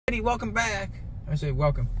Welcome back. I say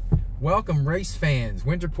welcome. Welcome, race fans.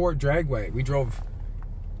 Winterport Dragway. We drove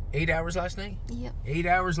 8 hours last night? Yep. 8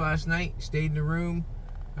 hours last night. Stayed in the room.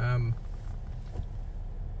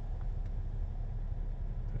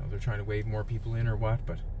 They're trying to wave more people in or what,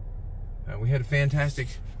 but we had a fantastic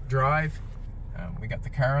drive. We got the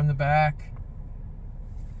car in the back.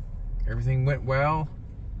 Everything went well.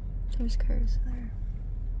 There's cars there.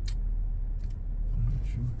 I'm not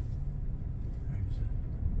sure.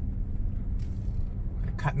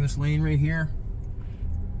 Cut in this lane right here.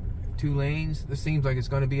 2 lanes. This seems like it's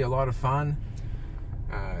going to be a lot of fun.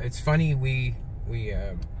 It's funny. We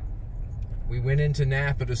went into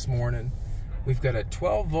Napa this morning. We've got a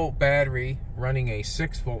 12-volt battery running a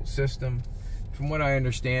 6-volt system. From what I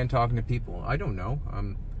understand, talking to people, I don't know.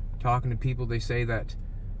 I'm talking to people. They say that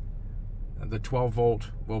the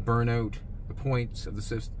 12-volt will burn out the points of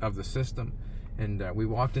the system. And we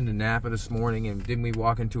walked into Napa this morning, and didn't we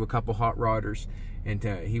walk into a couple hot rodders? And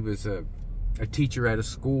he was a teacher at a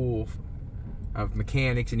school of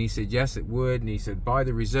mechanics, and he said yes it would, and he said buy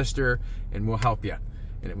the resistor and we'll help you.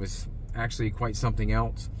 And it was actually quite something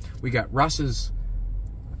else. We got Russ's,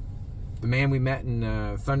 the man we met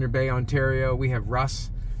in Thunder Bay, Ontario. We have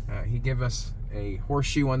Russ. He gave us a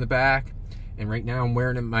horseshoe on the back, and right now I'm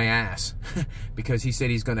wearing it in my ass because he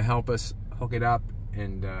said he's going to help us hook it up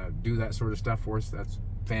and do that sort of stuff for us. That's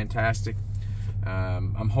fantastic.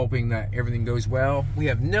 I'm hoping that everything goes well. We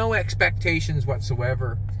have no expectations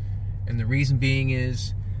whatsoever, and the reason being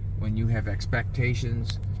is when you have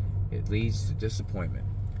expectations, it leads to disappointment.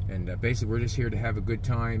 And basically we're just here to have a good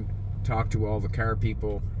time, talk to all the car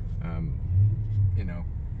people, you know,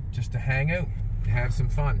 just to hang out, have some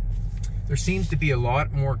fun. There seems to be a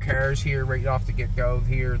lot more cars here right off the get-go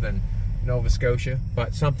here than Nova Scotia,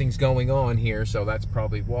 but something's going on here, so that's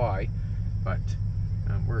probably why. But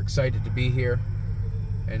we're excited to be here,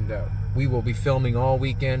 and we will be filming all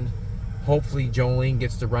weekend. Hopefully Jolene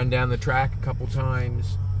gets to run down the track a couple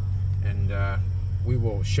times, and we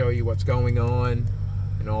will show you what's going on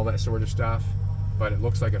and all that sort of stuff. But it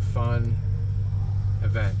looks like a fun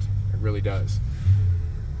event. It really does.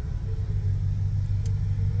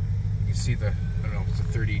 You can see the, I don't know if it's a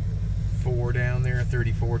 34 down there, a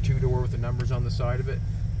 34 two-door with the numbers on the side of it.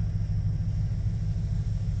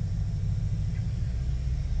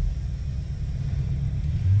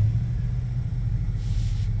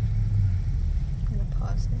 I'm gonna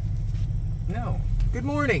pause it. No. Good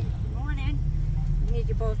morning. Good morning. I need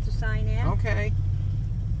you both to sign in. Okay.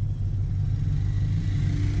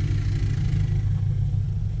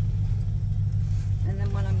 And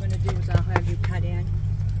then what I'm going to do is I'll have you cut in.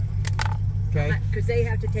 Okay. Because they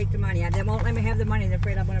have to take the money. They won't let me have the money. They're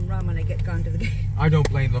afraid I'm going to run when I get gone to the gate. I don't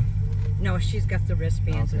blame them. No, she's got the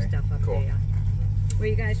wristbands and stuff up there. Where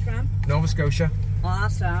you guys from? Nova Scotia.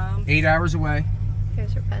 Awesome. 8 hours away.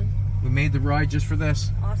 Here's your pen. We made the ride just for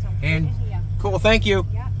this. Awesome. And Right in here. cool, thank you.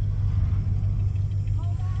 Yep.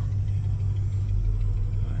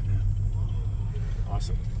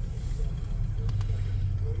 Awesome.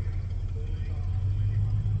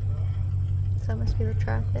 So that must be the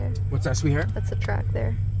track there. What's that, sweetheart? That's the track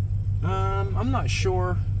there. I'm not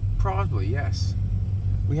sure. Probably, yes.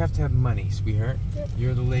 We have to have money, sweetheart. Yep.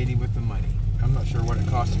 You're the lady with the money. I'm not sure what it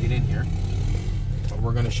costs to get in here, but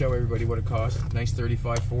we're going to show everybody what it costs. Nice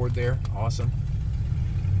 35 Ford there. Awesome.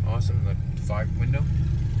 Awesome. The 5 window.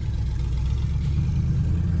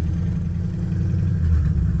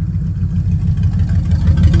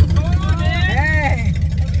 Hey!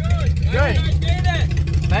 Good.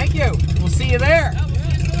 Thank you. We'll see you there.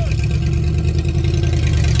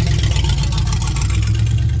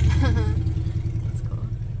 That's cool.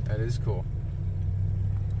 That is cool.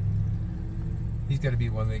 He's got to be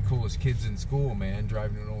one of the coolest kids in school, man,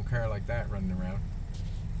 driving an old car like that, running around.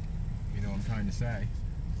 You know what I'm trying to say.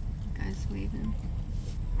 Guys waving.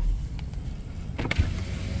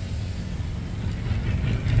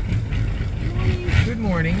 Good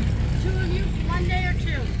morning. 2 of you for 1 day or 2?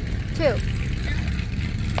 2.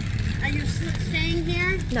 Are you staying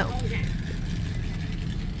here? No. Okay.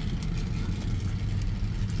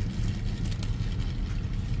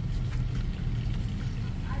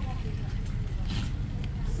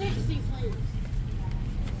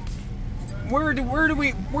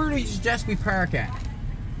 Where do you suggest we park at?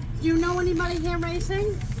 Do you know anybody here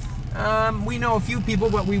racing? We know a few people,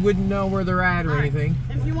 but we wouldn't know where they're at or anything.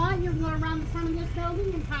 If you want, you can go around the front of this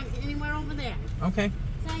building and park anywhere over there. Okay.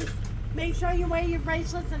 Thanks. Make sure you wear your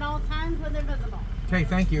bracelets at all times when they're visible. Okay,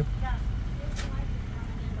 thank you. Yeah.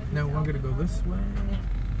 Now we're gonna go this way.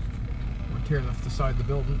 We're tearing off the side of the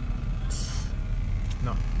building.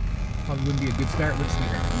 No. Probably wouldn't be a good start, would it,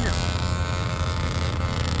 sweetheart? No.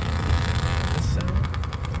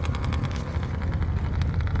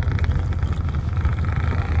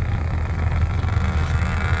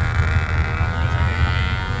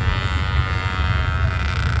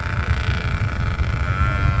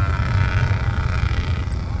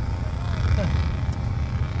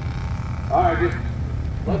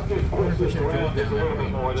 push it down that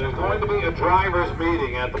way. There's going to be a driver's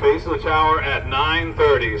meeting at the base of the tower at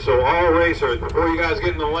 9:30. So all racers, before you guys get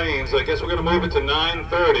in the lanes, I guess we're going to move it to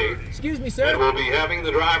 9:30. Excuse me, sir. And we'll be having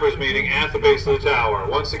the driver's meeting at the base of the tower.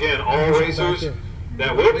 Once again, all racers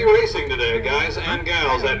that will be racing today, guys and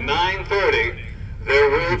gals, at 9:30, there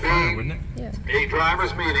will be a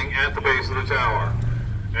driver's meeting at the base of the tower.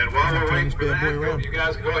 And while we're waiting for that, you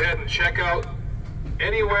guys can go ahead and check out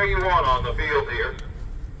anywhere you want on the field here.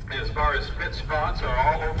 As far as pit spots are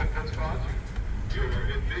all open pit spots. Your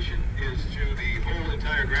admission is to the whole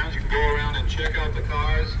entire grounds. You can go around and check out the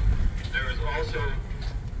cars. There is also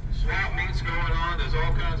swap meets going on. There's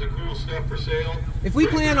all kinds of cool stuff for sale. If we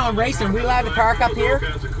plan on racing, we allowed to park up here?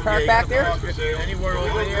 Park back there? Anywhere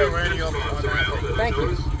over here, ready on that. Thank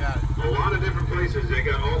you. A lot of different places. They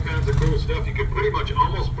got all kinds of cool stuff. You can pretty much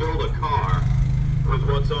almost build a car with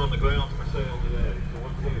what's on the grounds for sale today.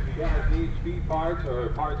 If you guys need speed parts or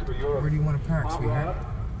parts for your... Where do you want to park, sweetheart?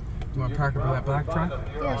 Do you want to park up with that black truck?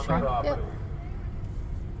 Yeah, sure. Yep.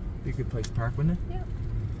 Be a good place to park, wouldn't it? Yep.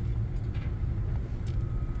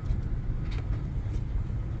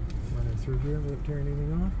 Running through here without turning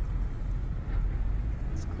anything off?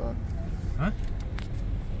 It's cool. Huh?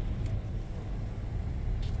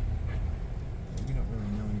 We don't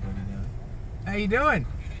really know anybody down there. How you doing?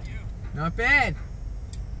 Not bad.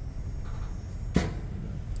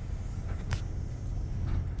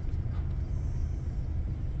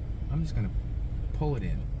 I'm just going to pull it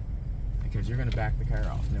in because you're going to back the car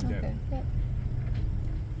off, no doubt. Okay. Yep.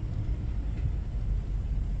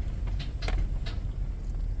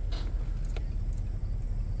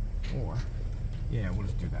 Or, yeah, we'll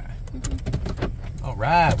just do that. All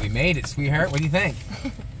right, we made it, sweetheart. What do you think?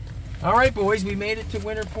 All right, boys, we made it to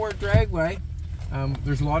Winterport Dragway.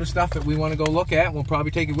 There's a lot of stuff that we want to go look at. We'll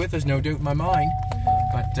probably take it with us, no doubt in my mind.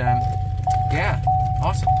 But, yeah,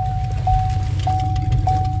 awesome.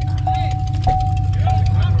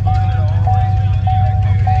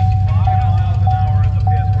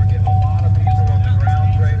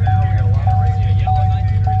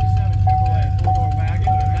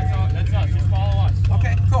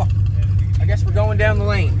 Going down the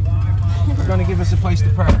lane. They're going to give us a place to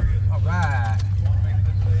park. All right.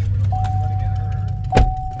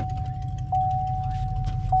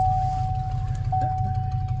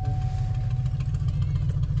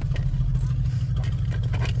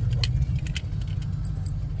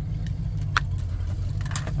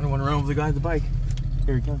 I don't want to run over the guy with the bike.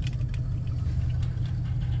 Here he comes.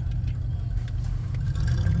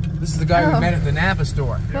 This is the guy we met at the Napa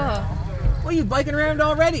store. Cool. Well, you biking around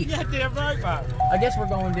already? Yeah, damn right, man. I guess we're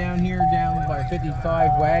going down here, down by a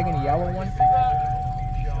 55 wagon, a yellow one. See that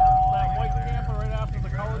white camper right after the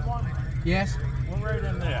colored one? Yes. We're right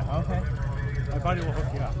in there. Okay. My buddy will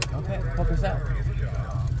hook you up. Okay. Hook us up.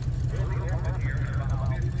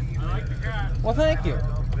 I like the car. Well, thank you.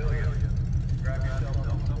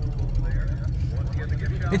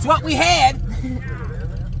 It's what we had.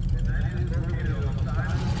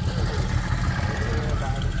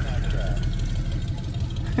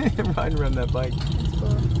 Riding around that bike. That's cool.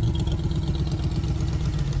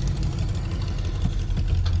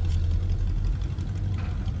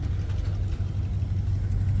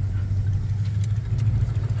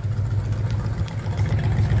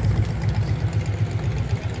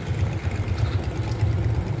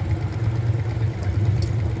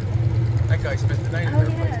 That guy spent the night at their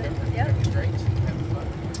place. Remember? Yep. Drinking drinks, having fun.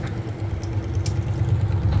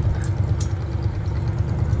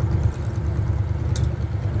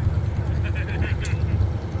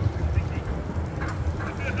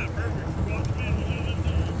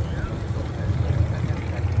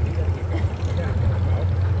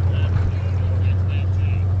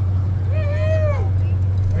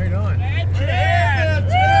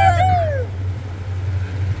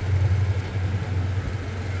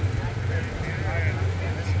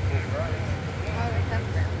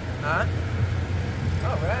 Huh?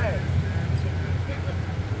 All right.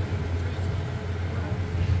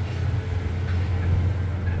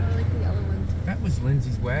 I like the yellow one. That was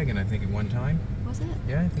Lindsay's wagon, I think, at one time. Was it?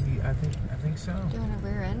 Yeah, I think so. Doing a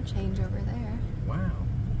rear end change over there. Wow.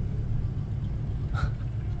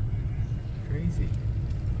 Crazy.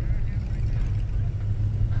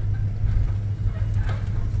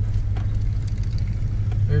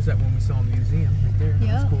 There's that one we saw in the museum right there.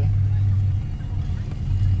 Yeah. That's cool.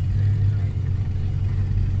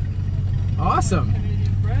 Awesome.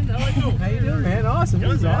 Friend, how are you? How you doing, man? Awesome.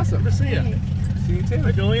 This is awesome. Good to see you. See you too.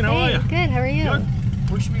 Hi, Jolene. How are Hey, you? good. How are you? Good.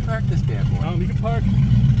 Where should we park this bad boy? You can park if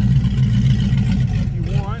you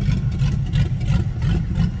want.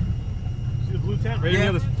 See the blue tent right in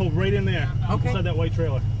there. Let's pull right in there. Okay. Inside that white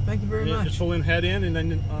trailer. Thank you very much. Just pull in, head in, and then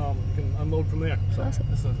you can unload from there. So, Awesome.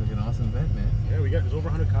 This looks like an awesome event, man. yeah, there's over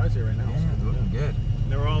 100 cars here right now. Yeah, it's looking good.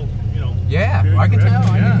 And they're all, you know. Yeah, very I can correct.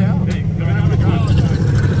 tell. I can tell. Hey, come in on the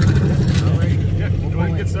car. All right. Yeah, we'll go ahead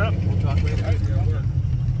and get set up. We'll talk later.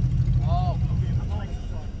 Oh.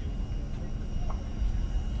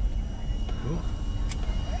 Cool.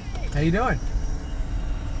 How you doing?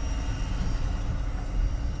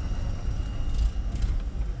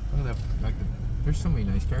 There's so many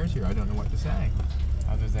nice cars here. I don't know what to say,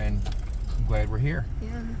 other than I'm glad we're here.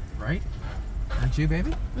 Yeah. Right? Aren't you,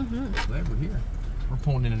 baby? Mm-hmm. Glad we're here. We're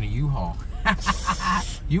pulling in a U-Haul.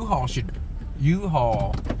 U-Haul should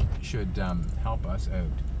help us out.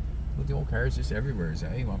 Look, the old cars just everywhere.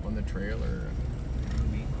 Eh? Up on the trailer. You know what I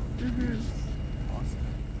mean? Mm-hmm.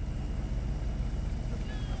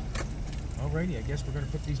 Awesome. Alrighty, I guess we're gonna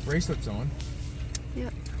put these bracelets on.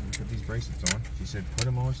 Yep. Put these bracelets on. She said put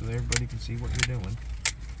them on so that everybody can see what you're doing.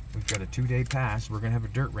 We've got a 2-day pass. We're gonna have a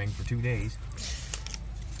dirt ring for 2 days.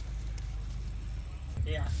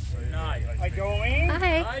 Yeah. Nice. Hi, Jolene.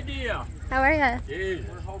 Hi. Hi, dear. How are ya? We're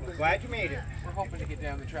hoping. Glad you made it. We're hoping to get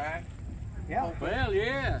down the track. Yeah. Well,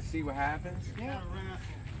 yeah. See what happens. Yeah.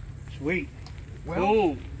 Sweet. Well,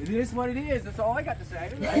 Cool. it is what it is. That's all I got to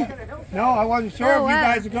say. No, I wasn't sure if you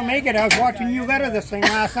guys were going to make it. I was watching you letter this thing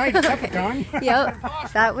last night at supper time. Yep.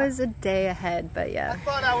 That was a day ahead, but yeah. I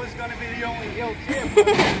thought I was going to be the only Hiltz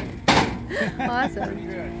here. Awesome.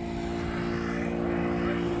 Good.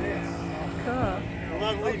 Cool.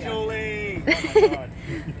 Lovely Jolene.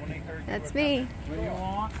 That's me. What do you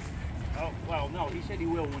want? Oh, well, no, he said he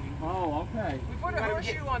will when you... Oh, okay. We put a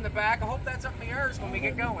horseshoe on the back. I hope that's up in the earth when we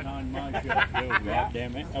get going. On my show, God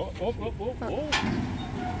damn it. Oh.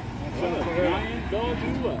 Giant dog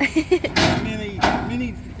you are.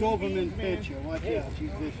 Mini Doberman picture. Watch out. She's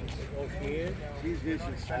vicious. Oh, she is? She's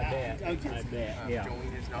vicious. I bet. Yeah.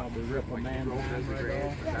 Probably rip a man down right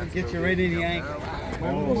off. Get you right in the ankle.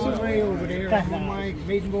 She's right over there. On my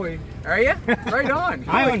maiden boy. Are you? Right on.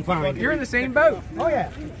 Island farm. You're in the same boat. Oh,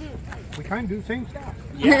 yeah. We kind of do the same stuff.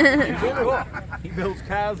 Yeah. He builds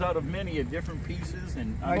cars out of many different pieces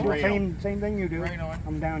and I do the same thing you do. Right on.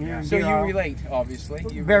 I'm down here. So in you Deer Isle. relate, obviously.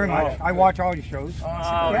 You Very relate. much. I watch all your shows.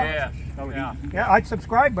 Awesome. yeah. Yeah, I'd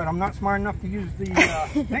subscribe, but I'm not smart enough to use the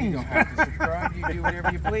You things. don't have to subscribe. You do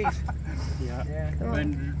whatever you please. Yeah.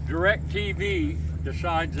 When DirecTV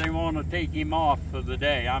decides they want to take him off for the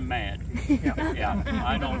day, I'm mad. Yeah,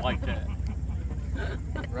 I don't like that.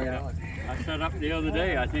 Right on. I set up the other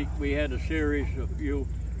day, I think we had a series of you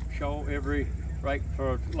show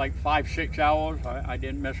for like 5-6 hours. I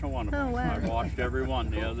didn't miss a one of them. Oh, wow. I watched every one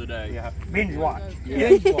the other day. Yeah. Binge watch.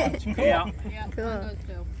 Binge watch. Cool. Yeah. Cool.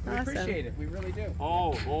 We appreciate it. We really do.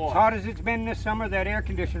 Oh, As boy. hot as it's been this summer, that air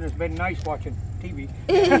conditioner's been nice watching TV.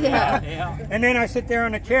 Yeah. Yeah. And then I sit there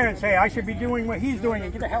on a chair and say, I should be doing what he's doing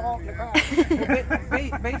and get the hell out of the car.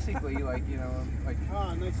 Basically, like, you know, like,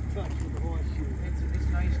 Oh, nice touch with the horseshoe. it's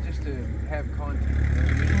nice just to have content. You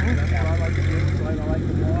know what I mean? That's what I like to do. That's what I like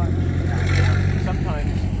to watch. Sometimes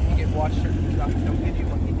you get watch certain stuff that don't give you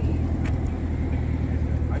what you need.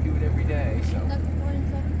 I do it every day, so.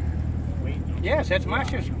 Yes, that's my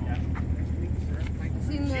sister.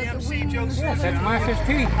 CMC Joe Yes, that's my sister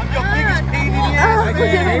T. I'm your biggest pain in the ass. I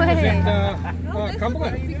did neighbors in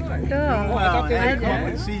Cumberland. Cool. I thought they I would come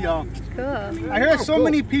and did. see y'all. Cool. I heard so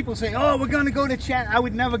many people say, oh, we're going to go to chat. I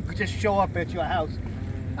would never just show up at your house.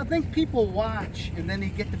 I think people watch and then they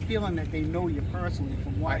get the feeling that they know you personally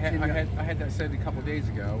from I watching. had that said a couple days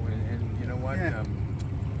ago, and you know what? Yeah.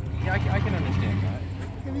 I can understand that.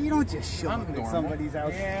 I mean, you don't just show I'm up at normal. somebody's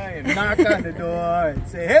house, Yeah, and knock on the door, and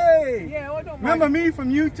say, "Hey, yeah, well, I don't remember mind. me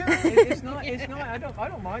from YouTube?" It's not. I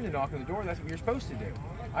don't mind the knock on the door. That's what you're supposed to do.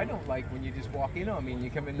 I don't like when you just walk in on me and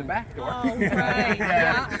you come in the back door. Oh, right.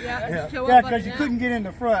 Yeah. Show Yeah, up because you on- couldn't get in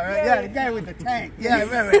the front, right? Yeah, the guy with the tank. Yeah, I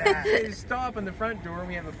remember that. You just stop in the front door and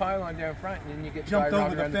we have a pylon down front, and then you get Jumped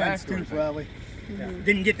over around the fence back door. too, probably.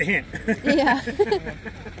 Didn't get the hint. Yeah.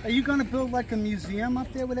 Are you going to build like a museum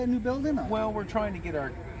up there with that new building? Or? Well, we're trying to get our.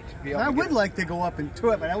 To be able I to would get, like to go up and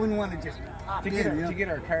tour it, but I wouldn't want to just pop to in. get our, you know? to get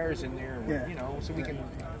our cars in there, Yeah. you know, so we can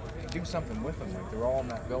do something with them. Like they're all in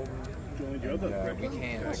that building. We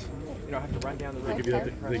can't, you know, have to run down the road.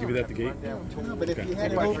 They give you that at the gate? No, but if you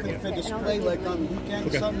had it open for display, like on the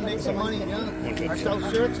weekends, something, make some money, yeah. Sell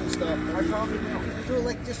shirts and stuff. I probably will. Do it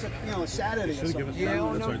like just a Saturday or something. Yeah,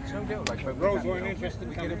 well, no deal. Like, but Rose we weren't have, interested in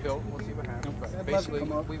we get coming. it built. We'll see what happens. But I'd love to basically,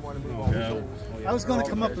 come up. we want to move all the souls. I was going to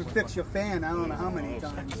come up and fix your fan. I don't know how many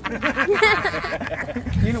times.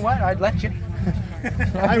 You know what? I'd let you.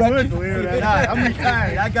 I would, believe it or not. I'm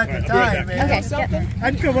retired. I got the time, man. Okay, yeah.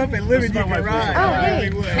 I'd come up and live in your garage. Oh, I hey.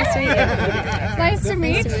 really would. Nice to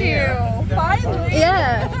meet you. Nice to meet you. Finally.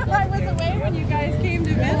 Yeah. I was away when you guys came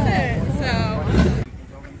to visit, so.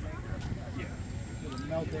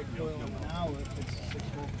 Melt that coil in an hour if it's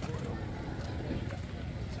 6-volt coil.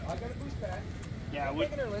 I got a boost pad. Yeah,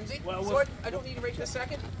 Taking her, Lindsay. Well, So I don't need to rate in a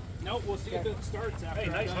second. no, we'll see if it starts after. Hey,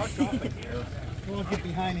 nice hot chocolate here. We'll get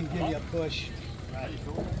behind and give you a push.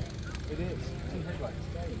 It is.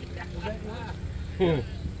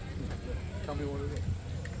 Tell me what it is.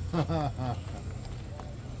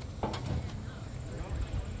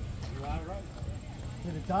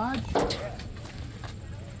 Did it Dodge?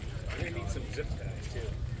 We need some zip ties too.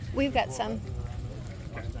 We've got some.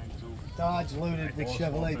 Dodge loaded with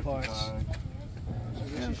Chevrolet parts.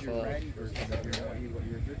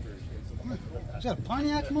 Is that a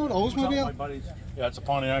Pontiac motor? Oldsmobile? Yeah, it's a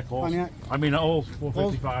Pontiac horse. Pontiac? I mean, an old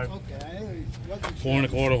 455. Okay. 4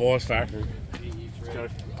 1/4 horse factory. It's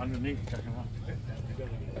got underneath, check it out.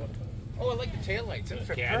 Oh, I like the taillights. They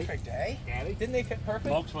fit Caddy. perfect, eh? Caddy. Didn't they fit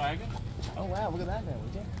perfect? Volkswagen. Oh, wow. Look at that now,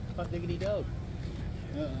 would you? Hot diggity dog.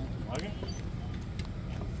 Volkswagen.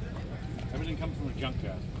 Everything comes from a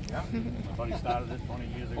junkyard. Yeah. My buddy started it 20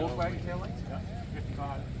 years ago. Volkswagen taillights? Yeah,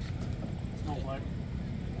 55. Snowflake.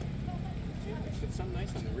 It fits so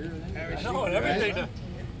nice on the rear of that. I know, and everything.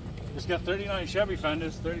 It's got 39 Chevy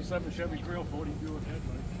fenders, 37 Chevy grill, 40 Buick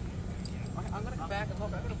headlights. I'm going to come back and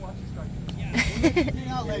look. I'm going to watch this guy.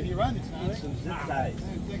 I'll let you run it, son. Some zip ties.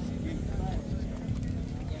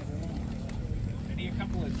 I need a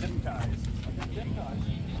couple of zip ties. Zip ties.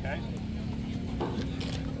 Okay.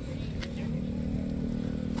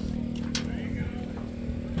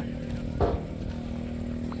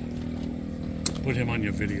 Put him on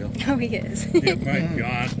your video. Oh, he is. Yeah, my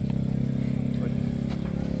God.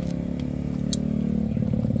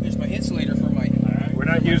 There's my insulator for my... We're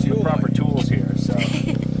not using the proper tools here, so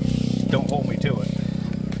don't hold me to it.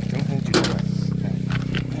 Don't hold you to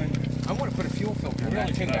it. I want to put a fuel filter in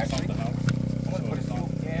that tank, actually. I want to put a fuel...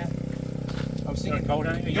 Yeah. I was thinking... Coat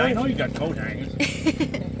hanger? Yeah, I know you got coat hangers.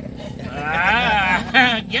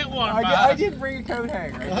 Get one, Bob. I did bring a coat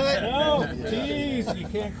hanger. Oh, jeez, you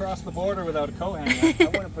can't cross the border without a coat hanger. I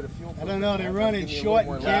want to put a fuel filter. I don't know, they're running short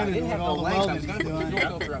in Canada with all the I was welding going to put the doing. fuel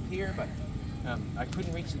filter up here, but I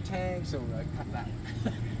couldn't reach the tank, so I cut that.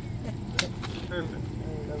 Perfect.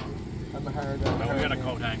 I'm a hard... No, we got a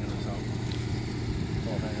coat hanger or something.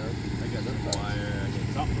 Coat hanger. I got this wire.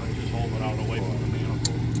 Something that just hold it out away from the vehicle.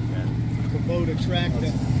 Kubota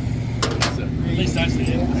tractor. At least that's the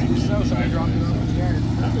end. So I dropped it over here.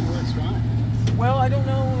 I think it works fine. Well, I don't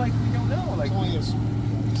know, like, we don't know. Like, It's only a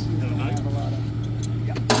have a lot of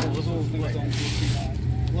little things don't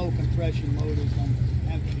do low compression motors don't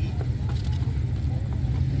have the heat.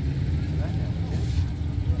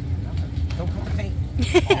 don't come to paint.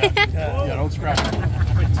 Yeah, don't scratch it.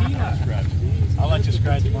 Patina scratch. I'll let you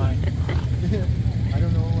scratch mine. I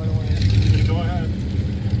don't know. I don't want to... Go ahead.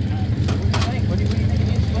 What do you think of the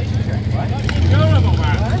installation track? What?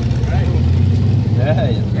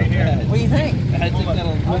 What do you think? I think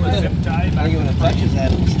that'll zip tie. I think when it touches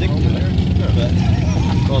that, it'll stick to it. But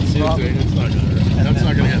well, seriously, it's not gonna. That's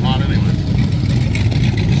not gonna get hot anyway.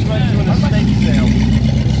 Just went doing a steak sale.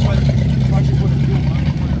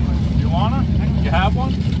 You wanna? You have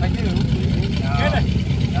one? I do. Get it.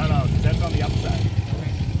 No, that's on the upside.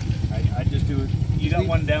 I just do it. You got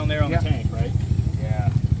one down there on the tank, right?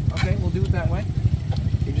 Yeah. Okay, we'll do it that way.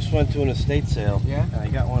 We just went to an estate sale. Yeah. And I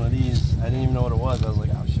got one of these. I didn't even know what it was. I was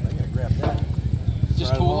like, oh shit, I gotta grab that.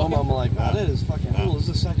 Just right cool home, looking? I'm like, oh, that is fucking cool. This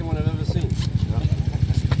is the second one I've ever seen.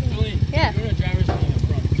 Yeah. We're at driver's meeting in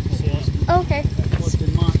front. Oh, okay.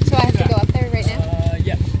 So I have to go up there right now?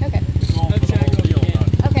 Yeah. Okay.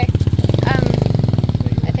 Okay.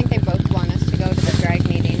 I think they both want us to go to the drag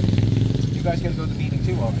meeting. You guys gotta go to the meeting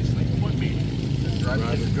too, obviously. What meeting?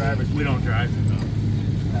 Drivers. We don't drive.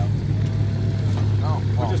 No. Oh,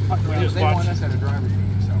 well, We just they watch. want us at a driver's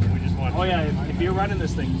meeting, so. We just want. Oh yeah, if you're running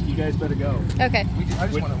this thing, you guys better go. Okay. I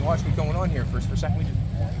just want to watch what's going on here first for a second. We just...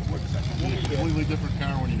 Completely different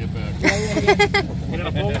car when you get back. We're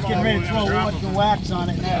gonna pull them Getting all. ready We're to gonna throw drop the them. wax on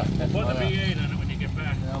it now. Put the V8 in it when you get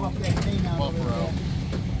back. I'll up that thing out over there.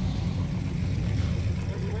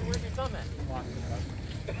 Where's your thumb at?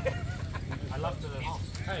 I left it at home.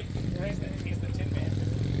 Hey, He's the tin man.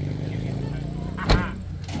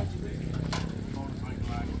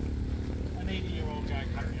 an 80-year-old guy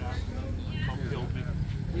cut me off. Killed me.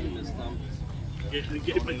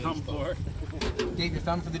 Gave me thumb for it. Gave your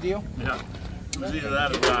thumb for the deal? Yeah. It was either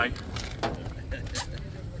that or die.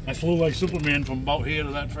 I flew like Superman from about here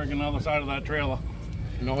to that freaking other side of that trailer.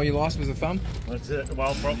 And all you lost was a thumb? That's it.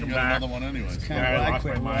 Well, broken back. Another one anyway. It's Yeah, kind I of lost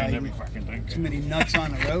my like mind every fucking thing. too many nuts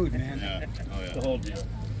on the road, man. Yeah. Oh, yeah. The whole deal.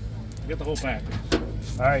 Get the whole package.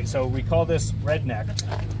 All right, so we call this redneck.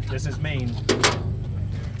 This is Maine.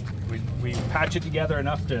 We patch it together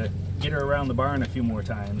enough to get her around the barn a few more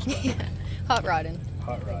times. Yeah. Hot rodding.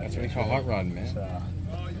 Hot rod. That's what we call hot rodding, man. So,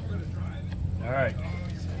 all right.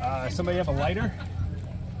 Somebody have a lighter?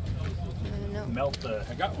 No. Melt the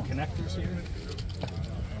connectors here.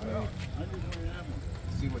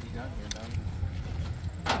 See what he done here,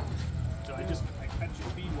 done. So I cut your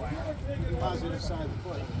feed wire. Positive side of the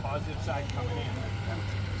foot. Positive side coming in.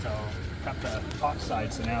 So cut the top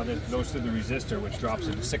side, so now that goes through the resistor, which drops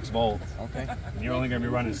into 6 volts. Okay. And you're only going to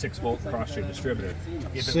be running 6 volts across your distributor.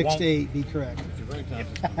 If 6 to 8, be correct.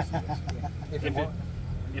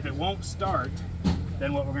 If it won't start,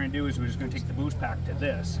 then what we're going to do is we're just going to take the boost pack to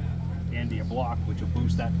this into your block, which will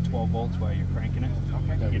boost that to 12 volts while you're cranking it.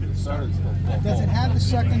 Okay. Get it started. Does it have the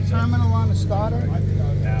second terminal on the starter?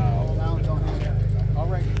 No. No, it don't have it. All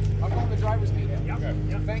right. I'll go to the driver's meeting. Yep.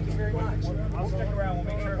 Thank you very much. I'll stick around.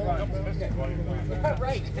 We'll make sure it runs.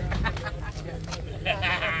 Right.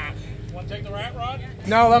 Want to take the rat rod?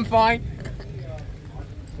 No, I'm fine.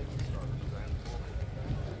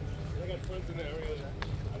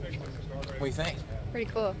 What do you think?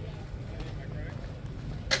 Pretty cool.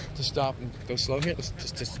 Just stop and go slow here.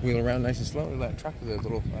 Let's just wheel around nice and slow. That truck with a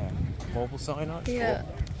little mobile sign on it. Yeah.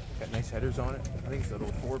 Cool. Got nice headers on it. I think it's a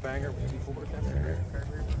little 4-banger with 2 4s.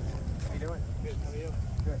 How you doing? Good. How are you?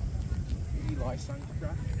 Good. Eli signed the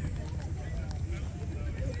truck.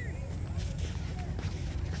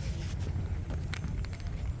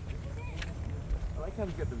 I like how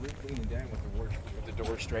we got the roof leaning down with the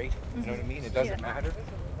door straight. You know what I mean? It doesn't matter.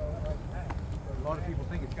 A lot of people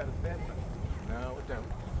think it's got a bed, but no, it don't.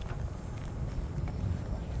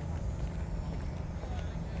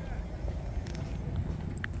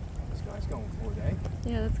 This guy's going for it, eh?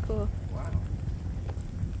 Yeah, that's cool. Wow.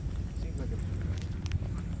 Seems like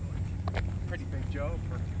a pretty big job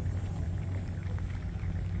for.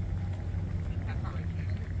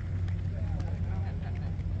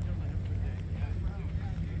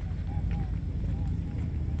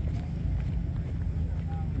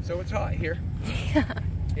 So it's hot here. Yeah.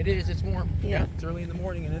 It is, it's warm. Yeah. It's early in the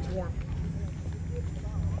morning and it's warm.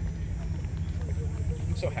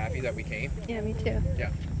 I'm so happy that we came. Yeah, me too.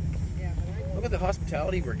 Yeah. Look at the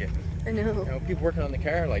hospitality we're getting. I know. You know, people working on the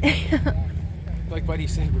car, like like Buddy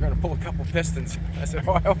said, we're gonna pull a couple pistons. I said,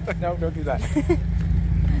 oh, I hope, no, don't do that.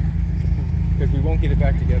 Because we won't get it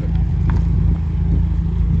back together.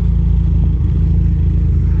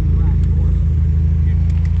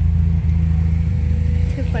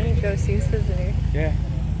 Too funny, Joe Sousa's there. Yeah.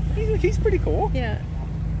 He's pretty cool. Yeah.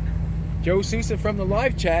 Joe Sousa from the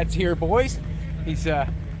live chats here, boys. He's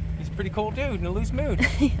a pretty cool dude in a loose mood.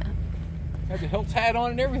 Yeah. Has a Hiltz hat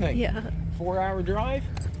on and everything. Yeah. 4-hour drive.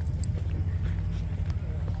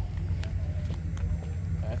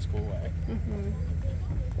 That's cool, eh? Mhm.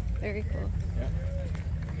 Very cool. Yeah.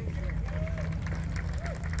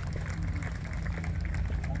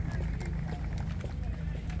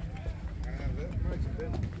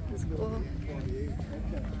 That's cool.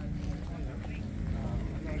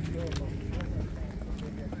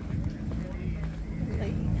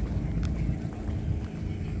 Light.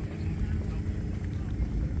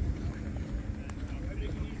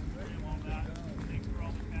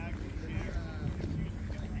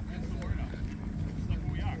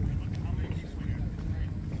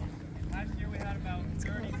 Last year we had about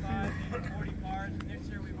 35, maybe 40 cars. This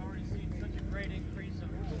year we've already seen such a great increase of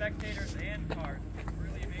spectators and cars. It's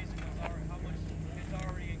really amazing how much it's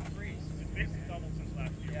already increased. It's basically doubled since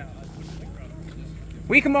last year. Yeah, it's incredible.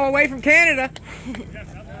 We come all the way from Canada.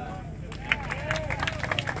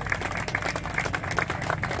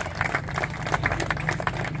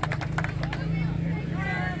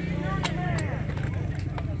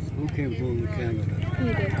 Who came from Canada?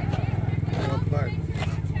 You did. What part?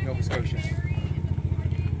 Nova Scotia.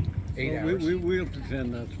 8 hours. We'll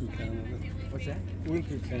pretend that's from Canada. What's that? We'll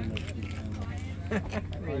pretend that's from Canada.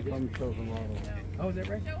 I come from Colorado. Oh, is that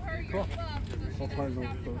right? Cool. What part of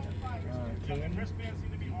Nova Scotia?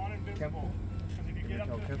 Temple.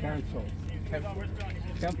 Cancel.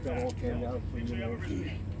 Temple, okay, yeah, you know.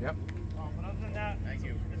 Yep. But other than that,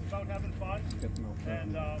 it's about having fun.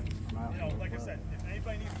 And, you know, like I said, if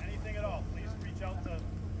anybody needs anything at all, please reach out to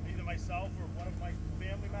either myself or one of my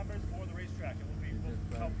family members or the racetrack. And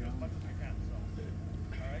we'll help you as much as we can. So,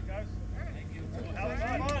 all right, guys? Thank you. Have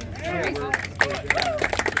fun.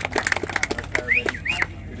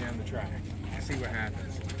 Go down the track. See what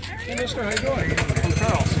happens. Hey, mister, how you doing? I'm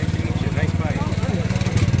Carl. Nice to meet you. Nice bike.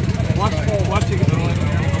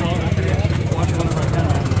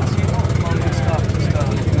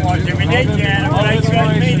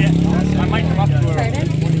 made it. I might come up to her. Pardon?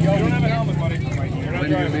 You don't have a helmet, buddy. When did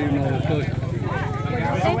you leave Nova Scotia?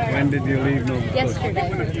 When did you leave Nova Scotia? Yesterday.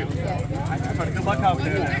 Good luck out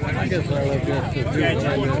there. I guess I left yesterday.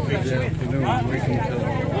 I left this afternoon, waiting until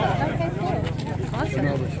Okay, cool. Awesome.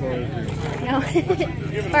 not as far as No,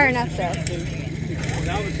 far enough though.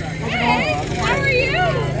 Hey, how are you?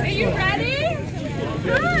 Are you ready?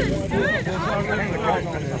 Good, good.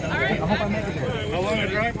 How long a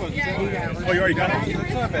drive was? Oh, you already got it?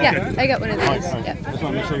 Yeah, I got one of these. Yeah. Just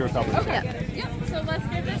want to make sure you're covered. Yeah. So let's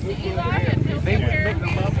give this to Eli and he'll take care of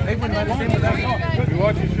They wouldn't let us in without us. We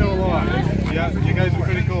watch your show a lot. Yeah, you guys are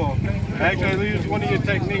pretty cool. Actually, I used one of your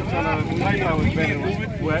techniques on a night I was bending.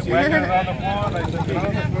 Whacking it on the floor, and I said, no,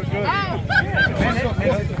 that's good.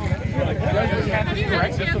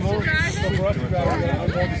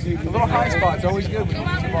 The little high spot's always good when you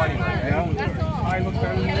use your body right. Yeah. High looks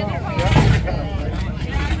better than low.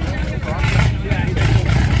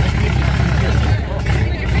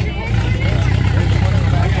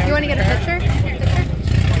 You want to get a picture?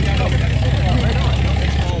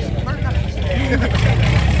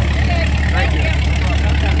 Thank you.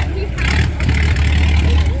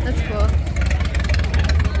 That's cool.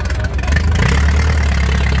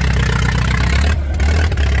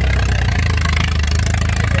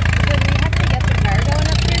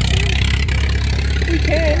 We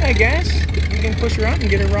can, I guess. We can push her up and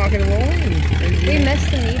get her rocking and rolling. We missed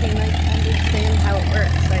the meeting, like understand how it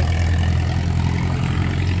works. Like,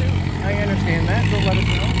 I understand that. They'll let us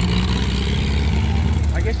know.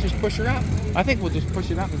 I guess just push her up. I think we'll just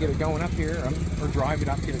push it up and get it going up here, or drive it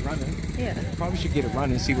up, get it running. yeah, Probably should get it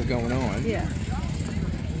running and see what's going on. yeah.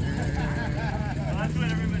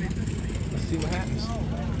 Let's see what happens.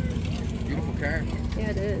 Beautiful car. Yeah,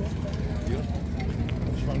 it is. Beautiful.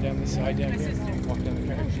 Let's run down this side down here. Walk down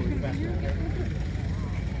the car. Show you the back.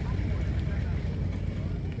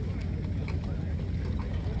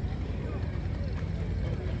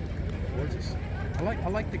 Gorgeous. I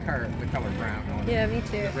like the color brown on it. Yeah, me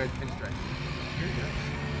too. The red pinstripe.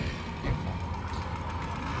 Beautiful.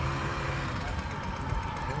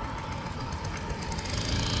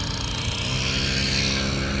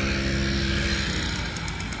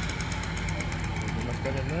 Much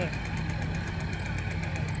better than that.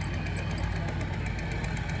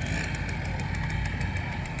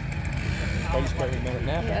 I just spent a minute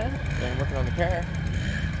nap. Yeah. I'm working on the car.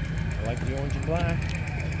 I like the orange and black.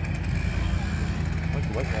 I like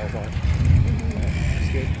the white walls on it.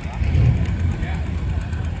 That's good.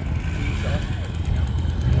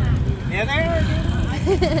 Yeah, there.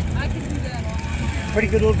 Pretty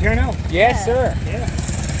good little turnout. Yes, sir. Yeah.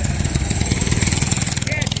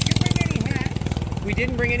 Yeah, did you bring any hats? We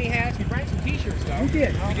didn't bring any hats. We brought some t-shirts, though. We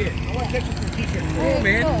did. We did. I want to catch you some t-shirts. Oh,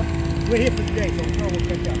 man. Cool. We're here for today, so we'll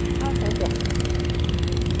catch up. Okay.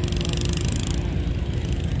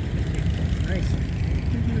 Nice.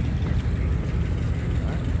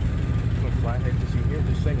 Look, flathead, just you hear,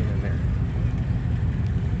 just singing in there.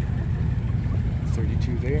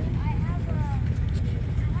 32 there.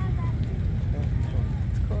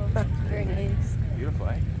 Cool. Very nice. Beautiful,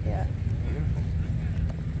 eh? Yeah. Beautiful.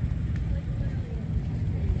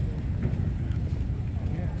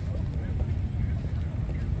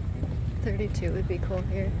 32 would be cool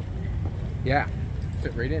here. Yeah.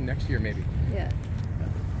 Fit right in next year, maybe. Yeah.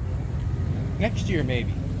 Next year,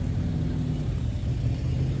 maybe.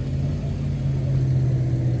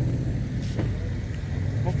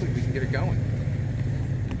 Hopefully we can get it going.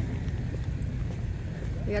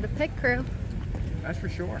 We got a pit crew. That's for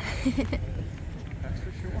sure. That's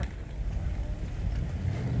for sure.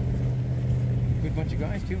 Good bunch of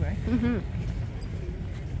guys too, eh? Mm-hmm.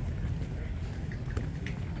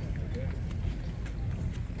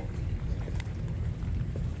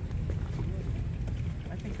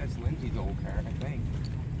 I think that's Lindsay's old car, I think.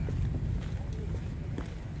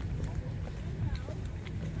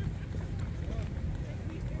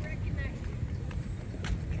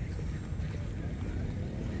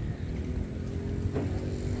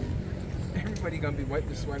 Everybody gonna be wiping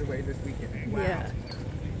the sweat away this weekend. Wow. Yeah.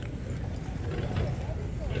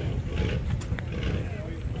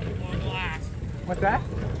 What's that?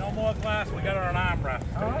 No more glass. We got her an armrest.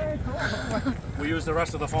 All right, cool. We used the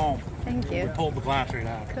rest of the foam. Thank you. We pulled the glass right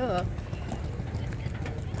out. Cool.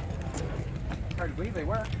 Hard to believe they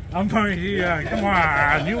work. I'm going to, yeah, come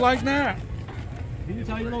on. You like that? Didn't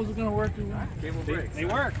tell you those are going to work too well. Cable brakes. They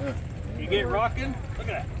work. You get rocking, look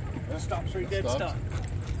at that. It stops right dead stuck.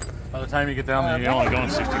 By the time you get down there, you're only going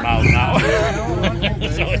 60 miles an hour.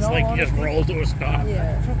 So it's like you just roll to a stop.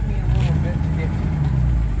 Yeah. It took me a little bit to get,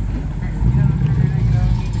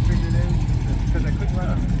 because I couldn't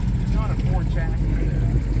run. It's not a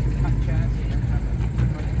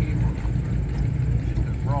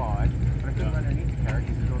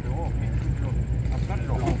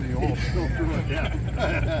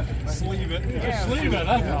Sleeve it. Yeah, Sleeve it,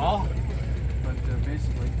 that's all. But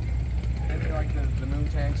basically, maybe like the moon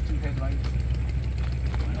tanks, 2 headlights.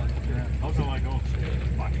 Also like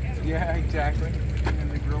yeah, exactly.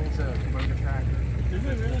 And the grill's a motor tractor. Is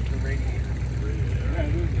it really? The radiator. Yeah,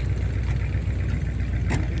 it is.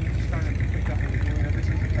 Just trying to pick up what we're doing. This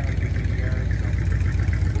is the package in the yard.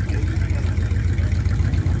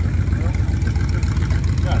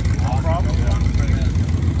 No problem.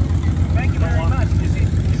 Thank you very much. You see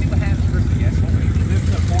what happens first? Yes. Is this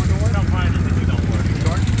a 4-door? No, mine is. They don't work.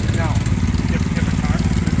 Short? No. Different car?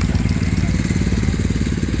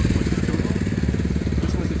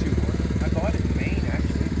 This was a 2-door. I bought it in Maine,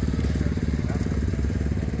 actually.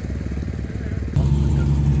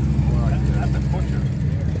 That's a butcher.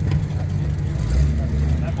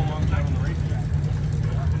 That belongs out on the racetrack.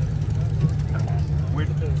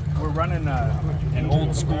 We're running an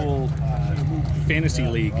old school fantasy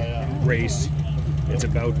league race. It's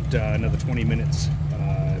about another 20 minutes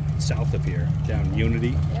south of here, down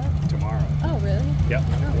Unity, tomorrow. Oh, really? Yep,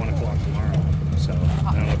 1 o'clock tomorrow. So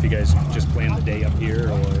I don't know if you guys just planned the day up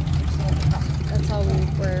here or... That's all we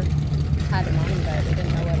had in mind, but we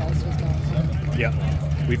didn't know what else was going on. Yeah,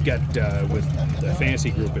 we've got, with the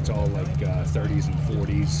fantasy group, it's all like 30s and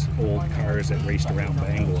 40s old cars that raced around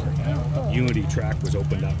Bangor. Unity track was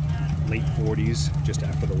opened up late 40s, just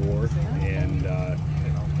after the war, and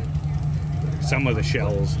some of the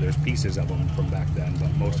shells, there's pieces of them from back then,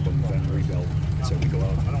 but most of them have been rebuilt. So we go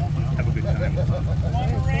out and have a good time. Want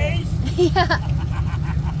to race? Yeah.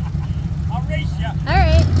 I'll race you. All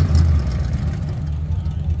right.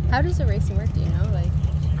 How does the racing work? Do you know? Like,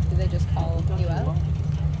 do they just call you out?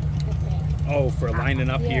 Oh, for lining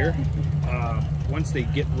up here? Once they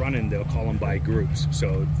get running, they'll call them by groups.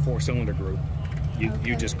 So 4-cylinder group,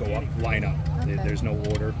 you just go up, line up. Okay. There's no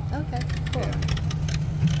order. Okay, cool.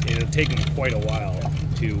 It'll take them quite a while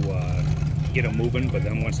to get them moving, but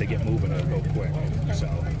then once they get moving, it'll go quick. So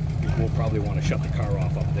we'll probably want to shut the car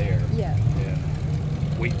off up there. Yeah. And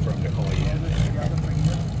wait for them to call you in.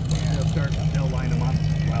 They'll line them up.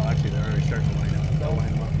 Well, actually, they're already starting to line up. They'll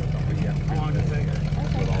line them up with something you have to do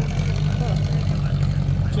with all of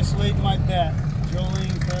them. Just laid my bet.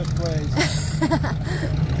 Jolene first place.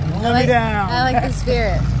 Let me down. I like the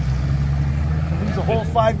spirit. Lose a whole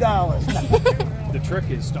 $5. The trick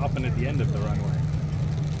is stopping at the end of the runway.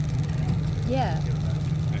 Yeah.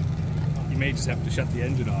 You may just have to shut the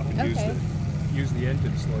engine off and use the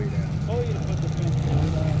engine to slow you down.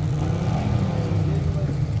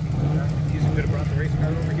 You could have brought the race car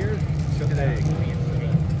over here today.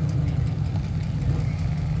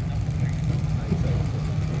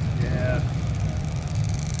 Yeah.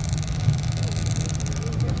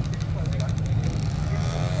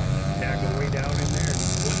 Yeah, go way down in there and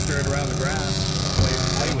stir it around the grass. Play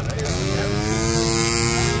with it.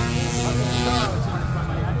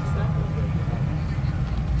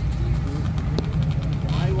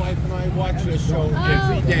 My wife and I watch this show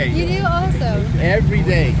every day. You do also? Every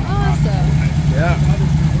day. Awesome. Yeah.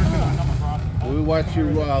 We watched you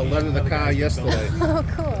leather the car yesterday. Oh,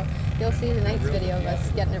 cool. You'll see tonight's video of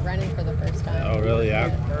us getting it running for the first time. Oh, really? Yeah.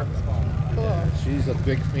 Cool. She's a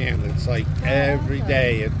big fan. It's like every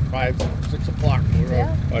day at 5, 6 o'clock we're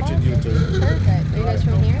watching YouTube. Perfect. Are you guys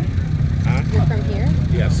from here? Huh? You're from here?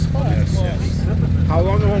 Yes. Cool. Yes. How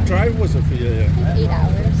long of a drive was it for you? 8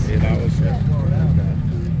 hours. 8 hours, yeah.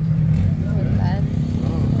 Not bad.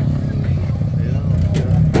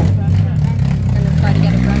 We're going to try to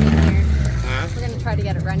get it running here. Huh? We're going to try to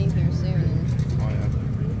get it running here soon and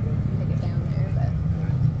take it down there. But...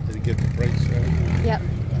 Did you get the brakes ready? Yep.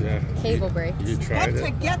 Yeah. Cable brakes. You tried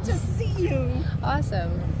it? Get to see you.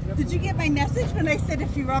 Awesome. Did you get my message when I said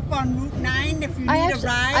if you're up on Route 9, if you need a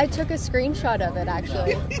ride? I took a screenshot of it,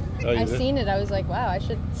 actually. I seen it. I was like, wow, I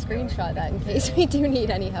should screenshot that in case we do need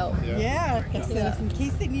any help. Yeah, in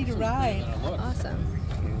case they need a ride. Awesome.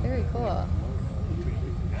 Very cool.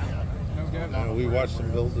 We watched them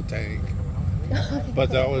build the tank.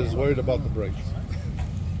 But I was worried about the brakes.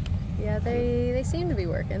 Yeah, they seem to be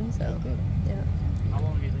working, so yeah.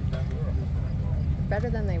 Better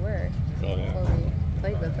than they were before we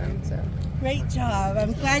played with them, so. Great job.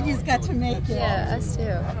 I'm glad you got to make it. Yeah, us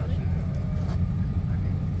too.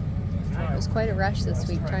 It was quite a rush this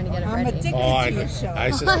week trying to get it ready. I'm addicted to your show.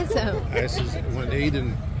 Awesome. I said, when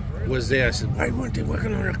Aiden was there, I said, why weren't they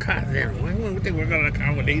working on a car there? Why weren't they working on a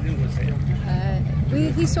car when Aiden was there?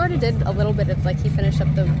 He sort of did a little bit of, like, he finished up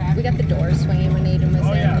we got the doors swinging when Aiden was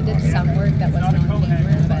there. We did some work that wasn't on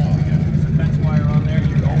camera, but. Fence wire on there,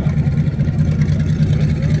 you go.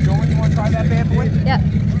 Jolene, you want to try that bad boy? Yeah.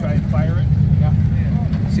 Try and fire it? Yeah.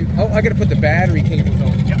 See, I got to put the battery cables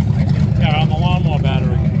on. Yep. Yeah, on the lawnmower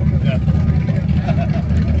battery.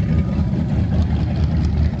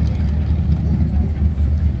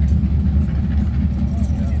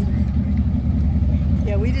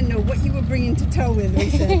 Yeah, we didn't know what you were bringing to tow with.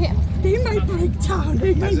 We said, they might break down.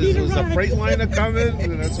 They might need a ride. There's a freight liner coming,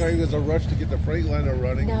 and that's why there's a rush to get the freight liner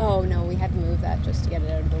running. No, we had to move that just to get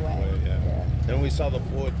it out of the way. Yeah. Then we saw the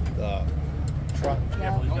Ford truck.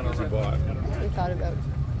 Yeah. We thought about.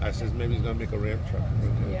 I says maybe he's gonna make a ramp truck.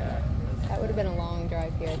 Yeah, that would have been a long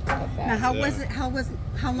drive here to get back. Now, how was it? How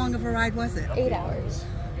long of a ride was it? 8 hours.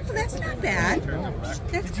 Well, that's not bad.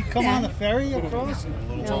 Did you come on the ferry across? No,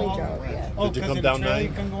 we drove. Yeah. Oh, did you come down night?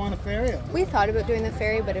 You can go on a ferry. We thought about doing the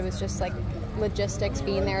ferry, but it was just like logistics,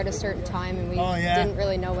 being there at a certain time, and we didn't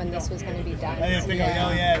really know when this was going to be done. I didn't think,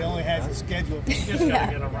 it only has a schedule.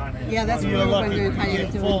 Yeah, that's what we were wondering how you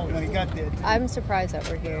do it. When he got there. I'm surprised that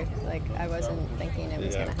we're here. Like, I wasn't thinking it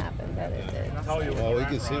was going to happen, but it did. Well, we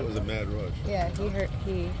could see it was a mad rush. Yeah,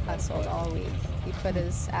 he hustled all week. He put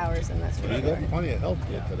his hours in, that's for sure. You got plenty of help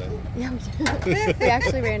here today. Yeah, we did. We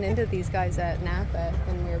actually ran into these guys at Napa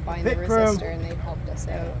when we were buying the resistor, and they helped us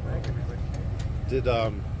out.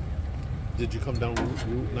 Did you come down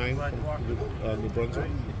Route 9 from New Brunswick?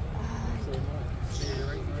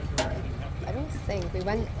 I don't think. We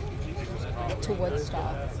went to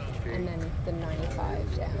Woodstock and then the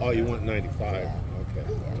 95 down. Oh, you went 95. Yeah. Okay.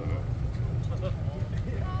 Yeah.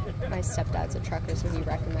 My stepdad's a trucker, so he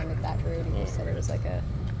recommended that route, and he said it was like a...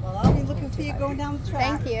 Well, I'll be looking for you going down the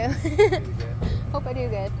track. Thank you. Hope I do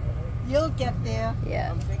good. You'll get there.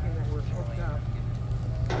 Yeah.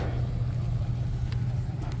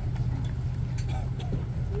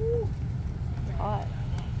 Hot.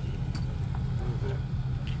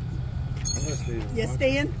 You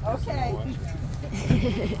staying? Okay.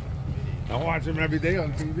 I watch him every day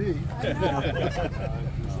on TV.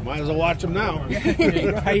 Might as well watch him now.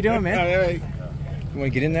 How you doing, man? Hey. You want to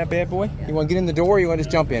get in that bad boy? You want to get in the door, or you want to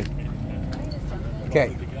just jump in?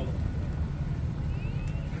 Okay.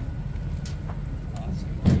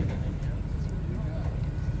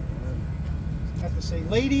 I have to say,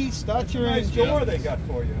 ladies, start your engine. Nice door they got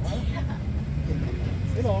for you, huh?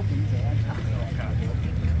 It opens.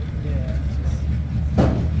 Yeah.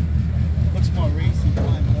 Looks more racy than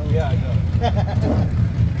I know. Yeah, I know.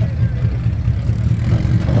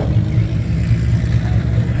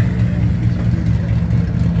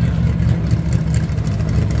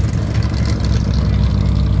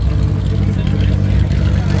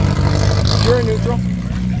 You're in neutral.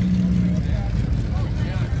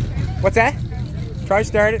 What's that? Try to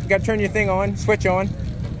start it. Got to turn your thing on. Switch on.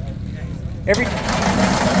 Every. I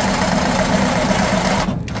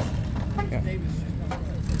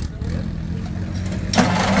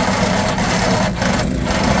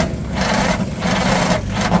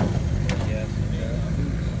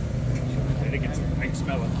can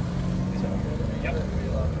smell it. Yep.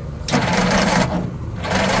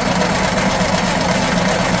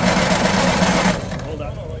 Hold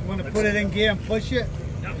up. You want to put it in gear and push it?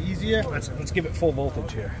 Yep. Easier? Let's give it full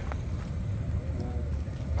voltage here.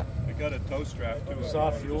 We got a tow strap too.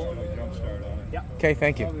 Soft fuel. Jump start on it. Yep. Okay,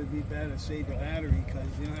 thank you. Probably be better to save the battery because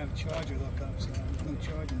you don't have a charger hookup, so there's no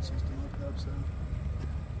charging system hooked up, so.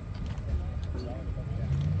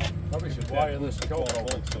 Probably should wire this choke so that'll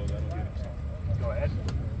get us. Go ahead.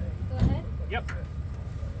 Go ahead. Yep.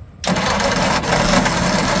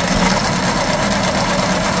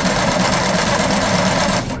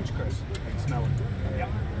 Watch, Chris. I can smell it. Yep.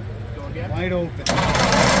 Go again. Wide open.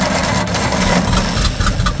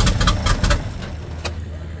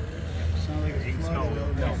 Sound like it's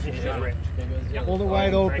flooded. Yep. Hold it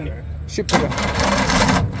wide open. Ship to you.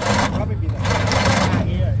 Probably be like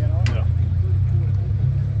here, you know? Yeah.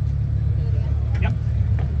 Yep.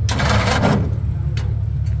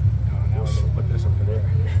 Now I'm gonna put this over there.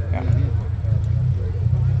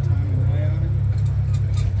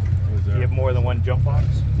 Do you have more than one jump box?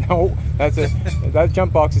 No, that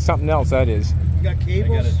jump box is something else. That is. You got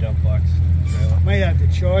cables? I got a jump box. Might have to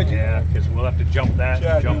charge it. Yeah, because we'll have to jump that,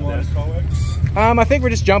 jump this. I think we're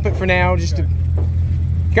just jumping for now. Just to.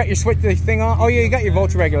 You got your switch thing on? Oh yeah, you got your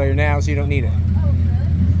voltage regulator now, so you don't need it.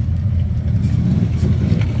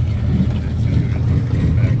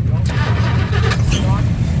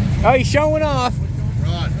 Oh, he's showing off.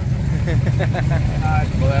 Rod.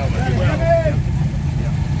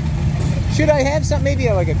 Should I have something, maybe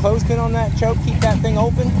like a clothespin on that choke, keep that thing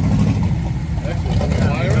open?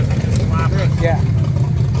 Yeah.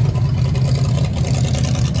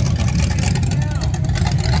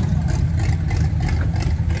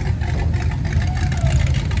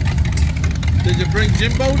 Did you bring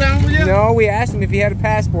Jimbo down with you? No, we asked him if he had a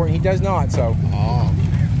passport, and he does not, so. Oh.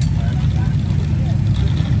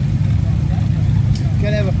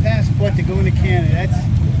 What, to go into Canada? That's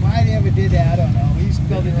why they ever did that. I don't know. We used to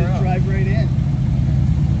be able to just drive right in.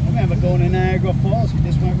 I remember going to Niagara Falls. We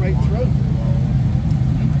just went right through.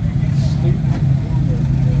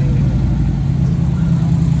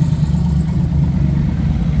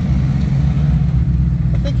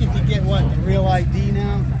 I think if you get what, the real ID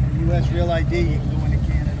now, the U.S. real ID, you can go into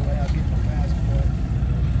Canada without getting a passport.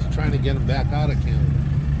 Just trying to get them back out of Canada.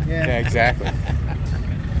 Yeah, exactly.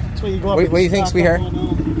 That's where you go up. What do you think, sweetheart?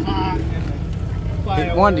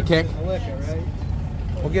 One to kick. Liquor, right?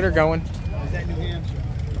 We'll get her going. Or is that New Hampshire?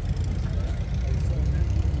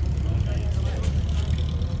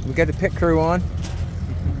 We got the pit crew on.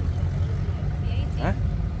 Huh?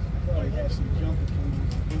 Probably have some jumper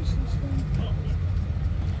cables to boost this thing.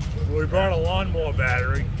 Well, we brought a lawnmower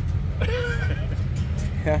battery.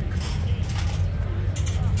 Yeah.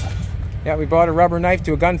 Yeah, we brought a rubber knife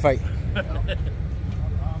to a gunfight.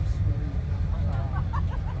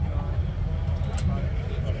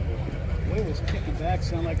 The way it was kicking back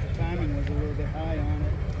sounded like the timing was a little bit high on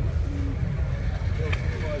it.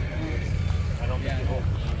 I don't get the whole.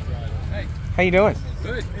 Hey. How you doing?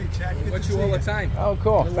 Good. Hey, Jack. Watch you all the time. Oh,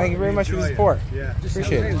 cool. Thank you very much for the support. Yeah.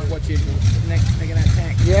 Appreciate it. Watch you making that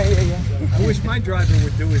tank. Yeah. I wish my driver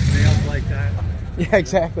would do his nails like that. Yeah,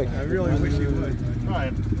 exactly. I really wish he would.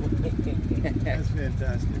 Right. That's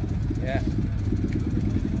fantastic. Yeah.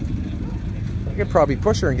 I could probably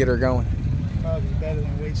push her and get her going. Probably better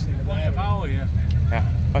than wasting the Plenty of power, yeah. Yeah.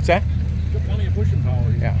 What's that? Got plenty of pushing power.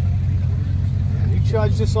 Yeah. You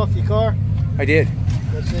charged this off your car? I did.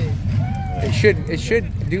 Let's see. It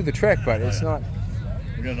should do the trick, but it's not.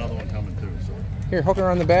 We got another one coming too. So. Here, hook her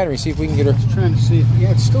on the battery. See if we can get her. Just trying to see if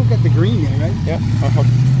it's still got the green there, right? Yeah. I'll hook.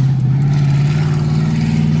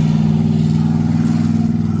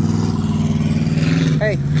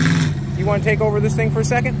 Hey, you want to take over this thing for a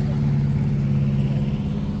second?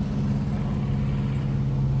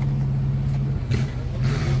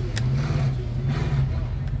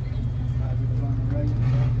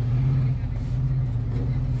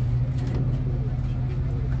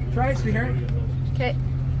 Try it, sweetheart. Okay.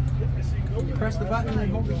 You press the button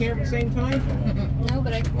and hold the camera at the same time? No,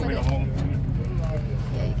 but I can put it. Yeah,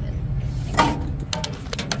 you can.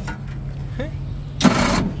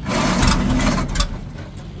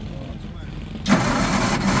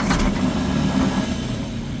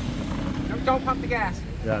 Don't pump the gas.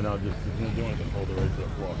 Yeah, no, just don't do anything. Hold it right to the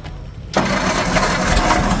floor.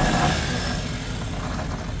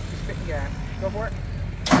 Just pick the gas. Go for it.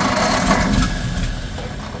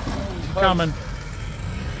 Coming.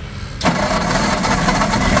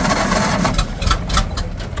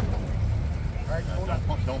 Alright, hold on.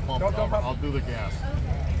 Don't pump. Don't pump. I'll do the gas.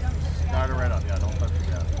 Start it right up. Yeah, don't touch the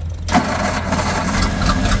gas.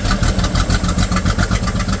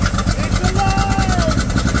 It's alive!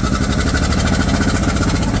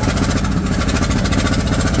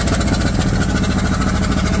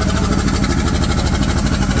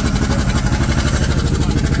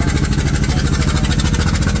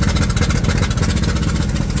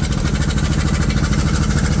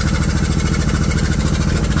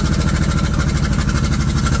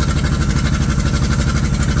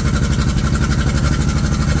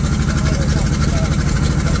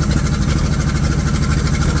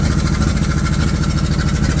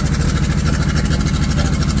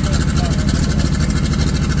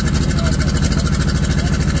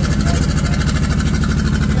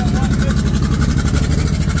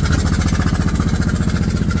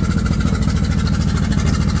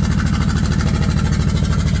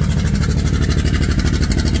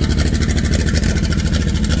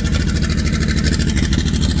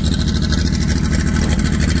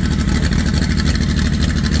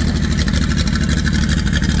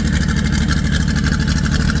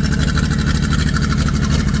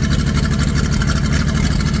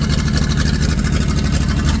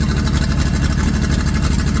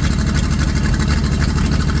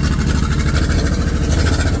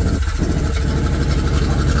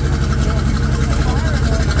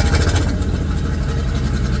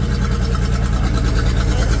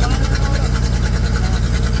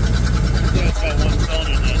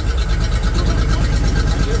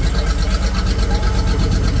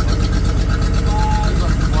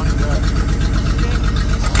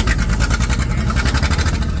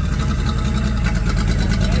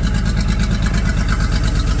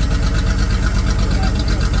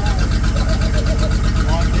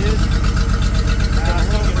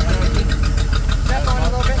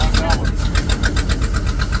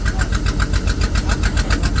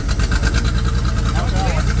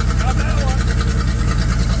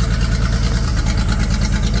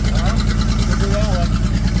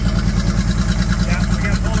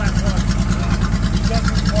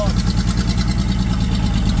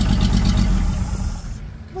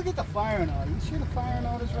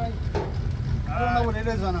 what it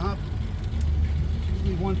is on a hump.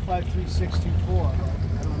 Usually 153624. I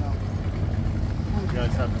don't know. You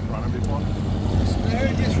guys haven't run it before?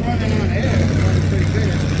 They're just running on air. It's running pretty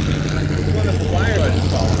good. It's one of the wire. Thank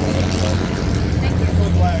you.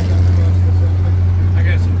 I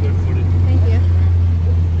got some good footage. Thank you.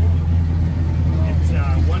 It's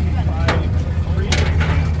 153.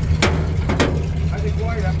 I think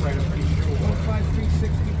wired up right, I'm pretty sure.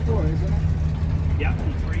 153624, isn't it? Yep,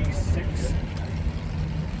 3624.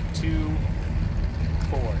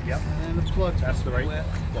 Yep. And the plug's That's the right.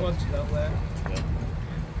 Plug's that way.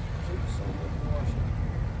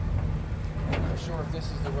 I'm not sure if this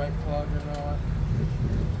is the right plug or not.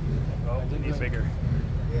 Oh, it needs bigger.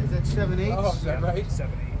 Yeah, is that 7/8? Oh, is that right?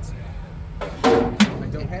 7/8. I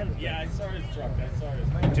don't have it. Yeah, I saw his truck. I saw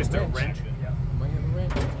his. Just a wrench. Yeah. Might have a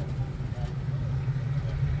wrench.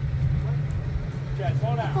 Chad, slow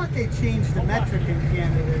I down. thought they changed the metric in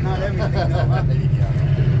Canada, not everything though, huh? I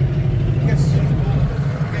guess it's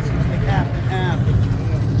like half and half.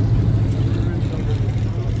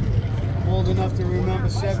 I'm old enough to remember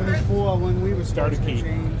 74 when we were Start a supposed to key.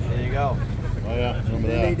 change. There you go. Oh yeah, remember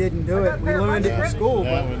that. They didn't do it. We learned it in school.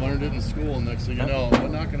 Yeah, But we learned it in school, and next thing you know, we're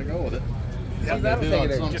not going to go with it. Yeah, Like they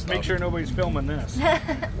did on some just make stuff. sure nobody's filming this.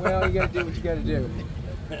 Well, you gotta do what you gotta do.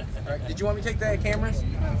 All right, did you want me to take the cameras?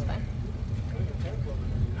 That's fine.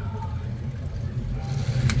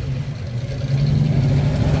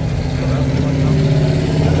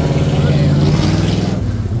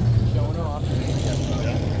 Showing off.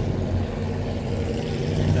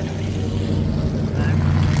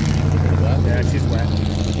 Yeah, she's wet.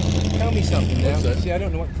 Tell me something now. What's that? See, I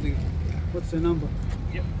don't know what the. what's the number?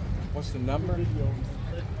 Yep. What's the number?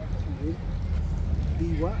 B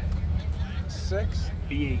what? 6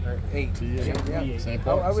 B8. or 8? B8. Yeah. Same I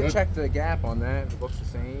part. would Good. check the gap on that. If it looks the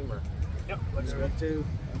same, or. Yep. Looks good too.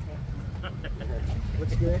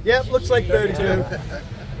 Looks good. Yep, looks like 32. That's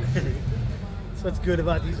what's good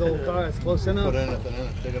about these old cars. Close enough. Put anything in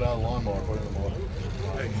it. Take it out of the lawnmower, put it in the motor.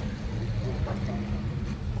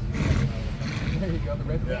 There you go, the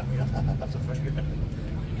red. Yeah. That's a finger.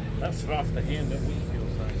 That's off the hand that we feel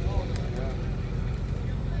like.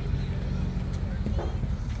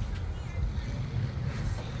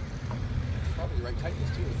 Probably the right tightness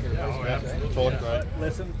too. Torque, right?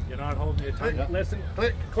 Listen, you're not holding your tongue. Yeah. Listen,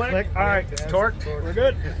 Click, click. All right, it's torque. We're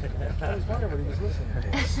good. I was wondering what he was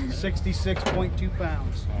listening to. 66.2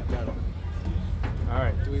 pounds. All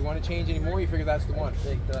right. Do we want to change any more? You figure that's the one?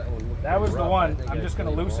 That was the one. I'm just going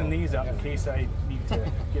to loosen these up in case I need to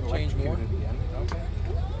get Change more? electrocuted. Okay.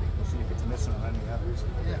 We'll see if it's missing on any others.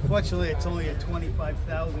 Yeah, fortunately, it's only at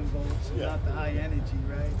 25,000 volts and not the high energy,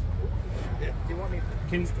 right? Do you want me?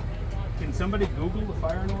 Can somebody Google the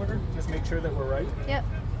firing order? Just make sure that we're right. Yep.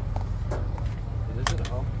 Is it?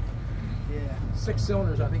 Oh. Yeah. 6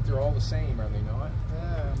 cylinders. I think they're all the same, are they not?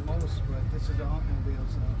 Most, but this is a automobile,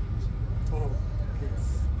 so it's possible.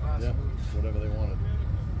 Yeah, whatever they wanted.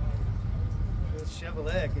 This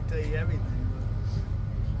Chevrolet, I can tell you everything.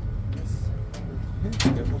 But this,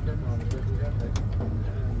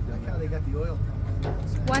 like how they got the oil coming in.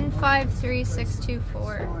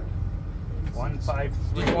 153624.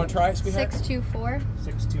 153. Do you want to try it, sweetheart? 624.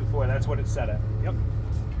 624. That's what it's set at. Yep.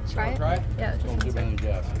 Try it. Try it? Yeah. Don't give it any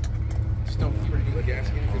gas. Just don't give it any gas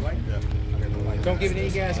again if you like. Don't give it any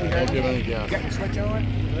gas. Don't give any gas. Got your switch on?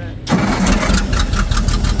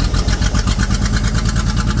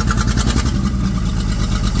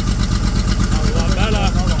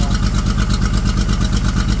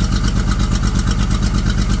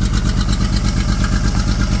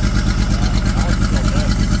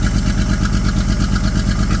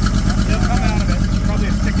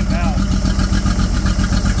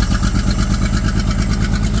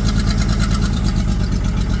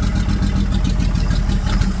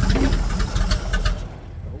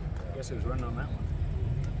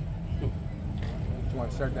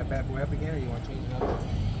 Start that bad boy up again, or you want to change another?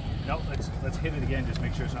 No, let's hit it again. Just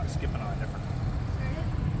make sure it's not skipping on a different.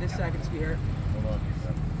 This second, sweetheart. Hold on.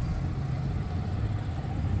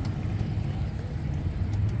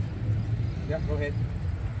 Yep, go ahead.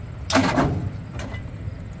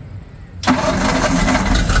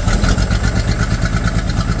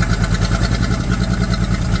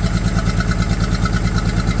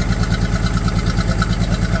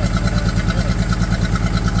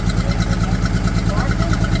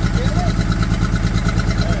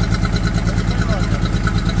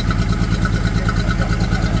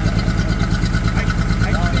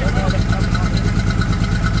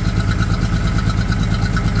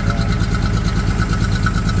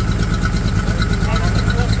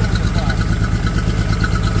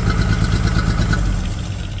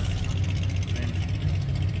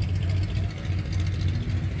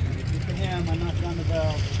 time I knocked on the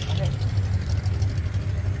valve.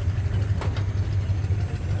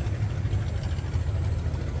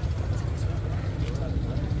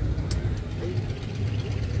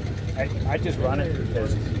 I just run it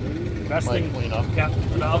because best thing clean up. Yeah,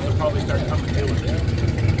 the valves will probably start coming to it.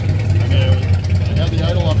 I have the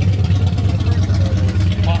idle up.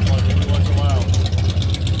 Pop one every once in a while.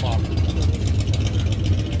 Pop.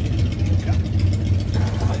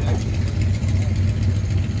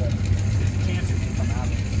 Chances to come out.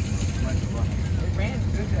 It ran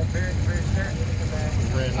good at very start.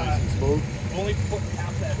 It ran nice and smooth. Only put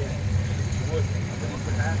half that in. Wood.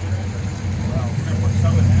 Put half in. Well, we're going to put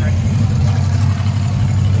some in there.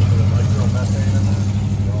 Methane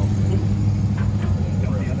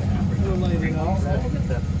in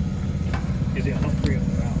there. Is it all three of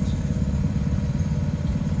the valves?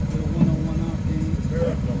 Little 101 octane.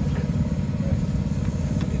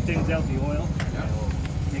 It thins out the oil.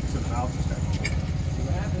 Makes the valves start.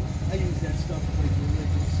 I use that stuff like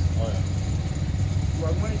religious. Oh yeah. Do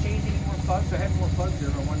I want to change any more plugs? I have more plugs there,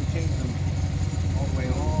 but I want to change them all the way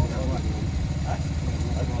along.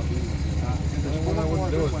 What I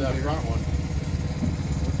wouldn't do is that front one.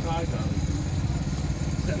 What size on it?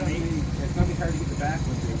 It's going to be hard to get the back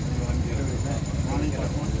one through.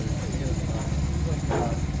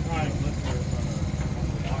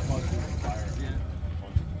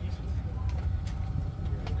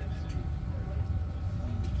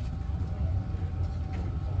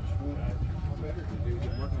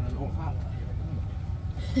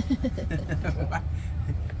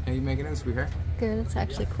 How you making it, sweetheart? Good, it's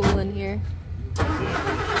actually cool in here.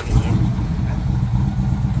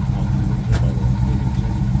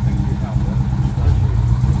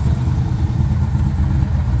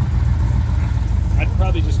 I'd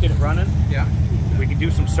probably just get it running. Yeah. We can do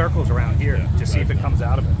some circles around here to see if it comes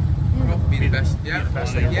out of it. Be the best. Yeah. Be the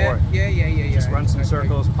best thing for it. Yeah. Just run some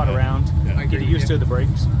circles, putt around, get used to the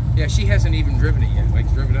brakes. Yeah, she hasn't even driven it yet. Like,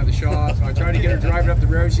 driven out of the shop. So I tried to get her driving up the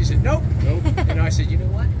road. She said, nope. And I said, you know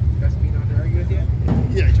what? Doesn't mean not to argue with you.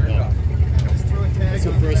 Yeah, Turn it off. That's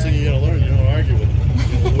the first thing you gotta learn. You don't argue with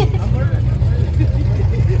them. I'm learning.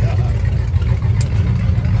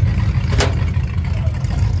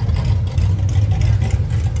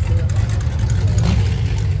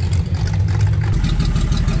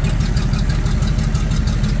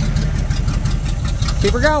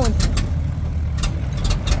 Keep her going.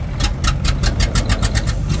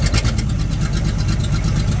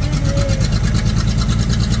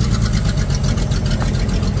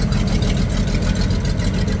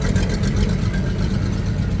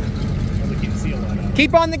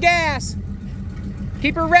 Keep on the gas.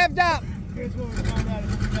 Keep her revved up. Here's what we found out.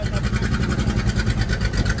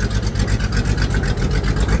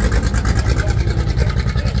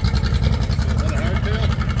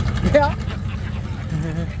 Yeah.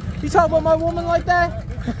 You talk about my woman like that?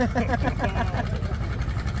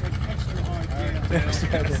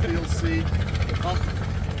 Steel seat.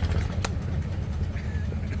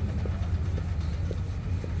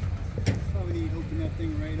 Probably need to open that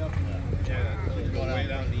thing right up. Go way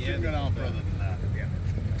down the end. Go down further than that. Yeah.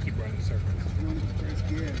 Keep running the circles. One of the first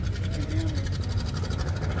gear.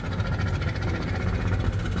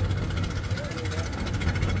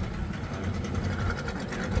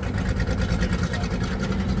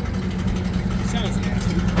 Sounds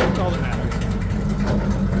nasty. That's all that matters.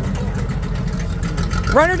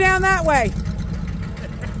 Run her down that way.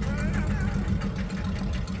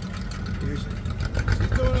 She's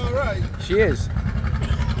doing all right. She is.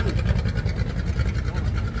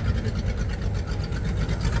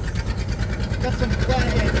 Got some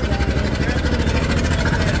flatheads down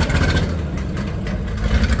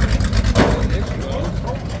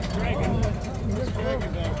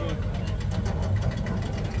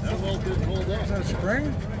Is that a spring?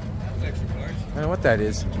 I don't know what that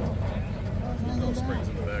is. There's no springs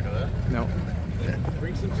in the back of that. No.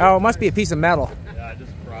 Oh, it must be a piece of metal. Yeah, I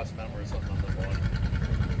just cross member or something on the one.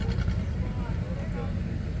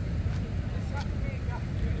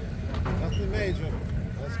 Nothing major.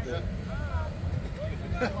 That's good.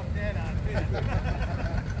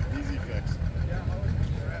 Easy fix.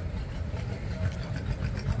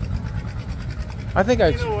 I think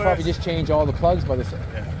I should probably just change all the plugs by this.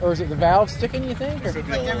 Or is it the valve sticking, you think? Or?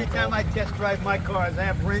 Like every time I test drive my cars, I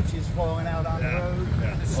have wrenches falling out on the road.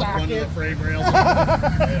 Yeah. Socket. Under the frame rails.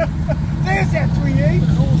 There's that 3/8.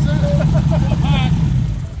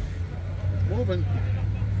 Moving.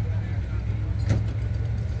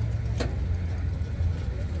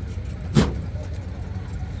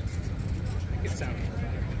 It sounds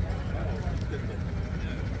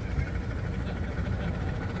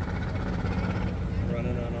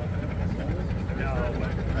Running on off.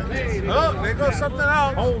 Oh, there goes something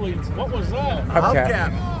else. Holy, what was that?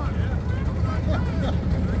 Hubcap.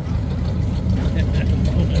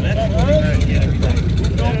 Is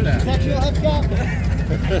that your hubcap?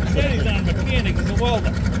 He said he's not a mechanic, he's a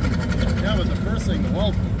welder. Yeah, but the first thing, the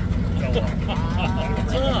weld fell off.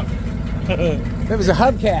 What's up? That was a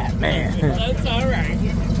hubcap, man. That's all right.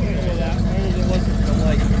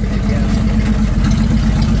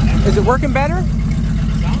 Is it working better?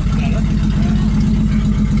 Sounds better.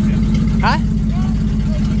 Huh?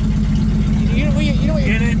 You know what?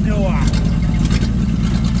 Get into it.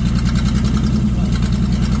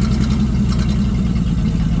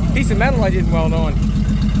 Piece of metal I didn't weld on.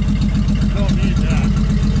 Don't need that.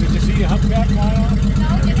 Did you see your hubcap fly off?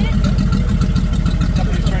 No, did it?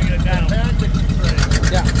 Somebody's bringing it down.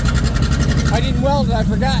 Yeah. I didn't weld it, I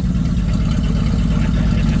forgot.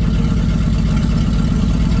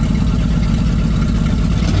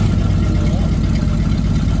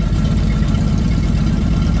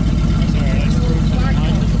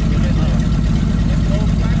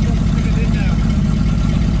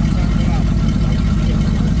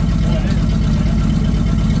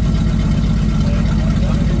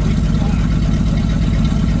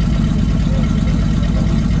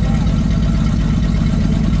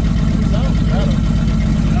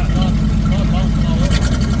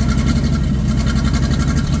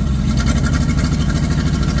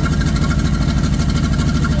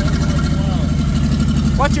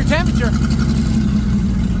 What's your temperature?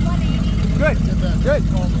 180. Good. Good.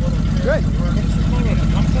 Good.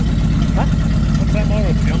 Huh? What's that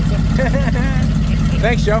motor?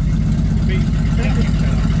 Thanks, Joe. I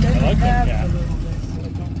like that cat.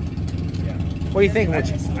 What do you think?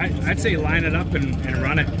 I'd say line it up and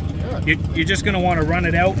run it. You're just going to want to run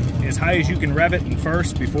it out as high as you can rev it in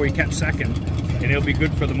first before you catch second, and it'll be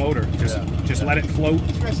good for the motor. Just let it float.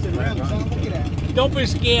 Don't be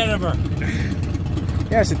scared of her.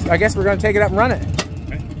 Yes, I guess we're going to take it up and run it.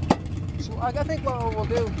 Okay. So I think what we'll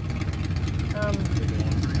do.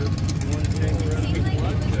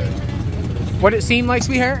 What it seemed like,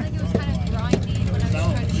 sweetheart? I think it was kind of grindy when I was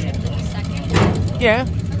trying to shift in a second. Yeah.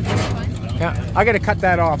 Yeah. I got to cut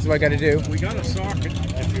that off. Is what I got to do. We got a socket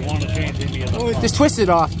if you want to change any of the. Just twist it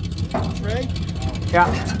off. Right?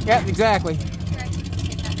 Yeah. Yeah. Exactly.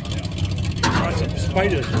 Got some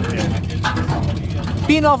spiders.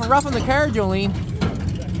 Being awful rough on the car, Jolene.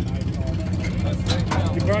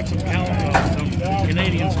 You brought some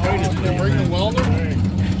Canadian spiders. Bring the welder.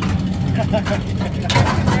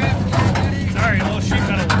 Sorry, a little sheet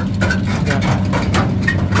metal work.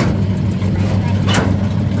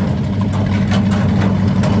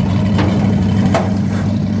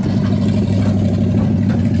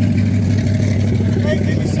 Hey,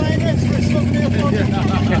 can you sign this for something else?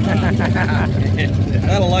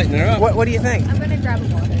 That'll lighten her up. What do you think? I'm gonna grab a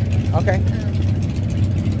water. Okay.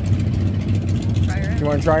 Try it. You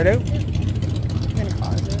want to try it out? I'm gonna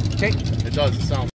pause it. Okay. It does. It sounds.